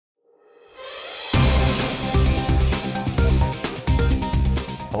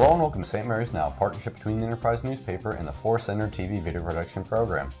Hello and welcome to St. Mary's Now, a partnership between the Enterprise newspaper and the Forrest Center TV video production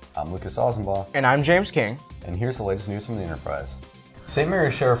program. I'm Lucas Ausenbaugh. And I'm James King. And here's the latest news from the Enterprise. St.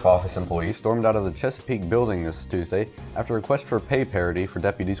 Mary's Sheriff Office employees stormed out of the Chesapeake building this Tuesday after a request for pay parity for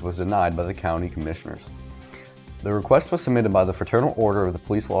deputies was denied by the county commissioners. The request was submitted by the Fraternal Order of the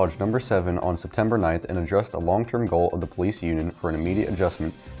Police Lodge No. 7 on September 9th and addressed a long-term goal of the police union for an immediate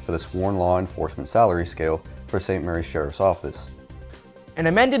adjustment for the sworn law enforcement salary scale for St. Mary's Sheriff's Office. An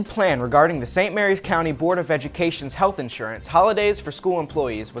amended plan regarding the St. Mary's County Board of Education's health insurance holidays for school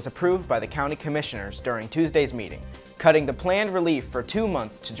employees was approved by the county commissioners during Tuesday's meeting, cutting the planned relief for 2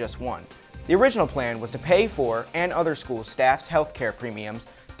 months to just 1. The original plan was to pay for and other school staff's health care premiums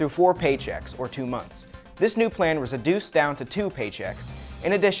through 4 paychecks or 2 months. This new plan was reduced down to 2 paychecks.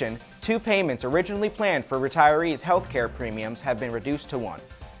 In addition, 2 payments originally planned for retirees' health care premiums have been reduced to 1.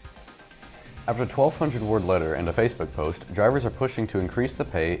 After a 1,200-word letter and a Facebook post, drivers are pushing to increase the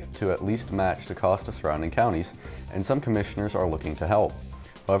pay to at least match the cost of surrounding counties, and some commissioners are looking to help.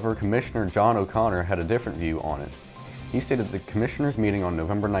 However, Commissioner John O'Connor had a different view on it. He stated at the commissioners' meeting on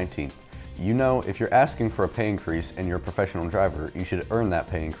November 19th, "You know, if you're asking for a pay increase and you're a professional driver, you should earn that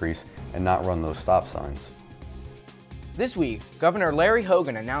pay increase and not run those stop signs." This week, Governor Larry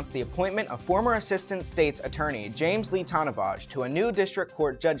Hogan announced the appointment of former Assistant State's Attorney James Lee Tanavage to a new district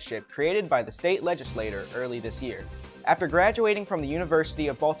court judgeship created by the state legislature early this year. After graduating from the University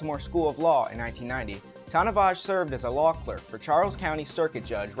of Baltimore School of Law in 1990, Tanavage served as a law clerk for Charles County Circuit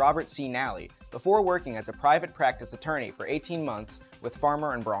Judge Robert C. Nally before working as a private practice attorney for 18 months with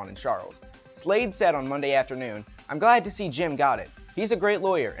Farmer and Braun in Charles. Slade said on Monday afternoon, "I'm glad to see Jim got it. He's a great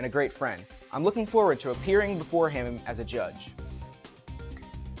lawyer and a great friend. I'm looking forward to appearing before him as a judge."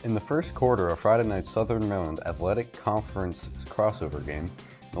 In the first quarter of Friday night's Southern Maryland Athletic Conference crossover game,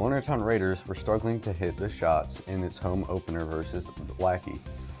 the Leonardtown Raiders were struggling to hit the shots in its home opener versus Lackey.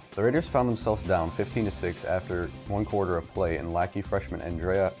 The Raiders found themselves down 15-6 after 1 quarter of play, and Lackey freshman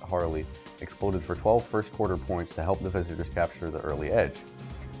Andrea Harley exploded for 12 first quarter points to help the visitors capture the early edge.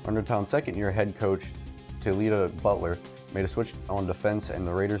 Leonardtown's second-year head coach Talita Butler made a switch on defense, and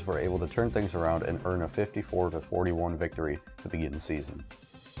the Raiders were able to turn things around and earn a 54-41 victory to begin the season.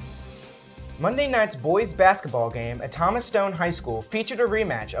 Monday night's boys basketball game at Thomas Stone High School featured a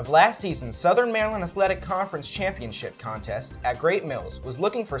rematch of last season's Southern Maryland Athletic Conference Championship contest at Great Mills was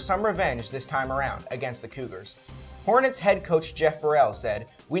looking for some revenge this time around against the Cougars. Hornets head coach Jeff Burrell said,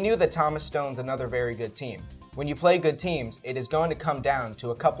 "We knew that Thomas Stone's another very good team. When you play good teams, it is going to come down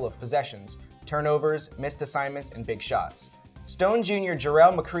to a couple of possessions, turnovers, missed assignments, and big shots." Stone Jr.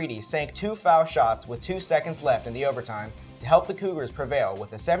 Jarrell McCready sank 2 foul shots with 2 seconds left in the overtime to help the Cougars prevail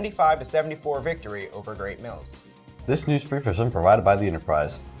with a 75-74 victory over Great Mills. This news brief has been provided by the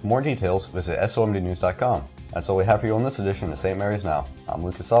Enterprise. For more details, visit somdnews.com. That's all we have for you on this edition of St. Mary's Now. I'm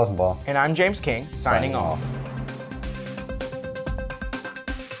Lucas Ausenbaugh. And I'm James King, signing off.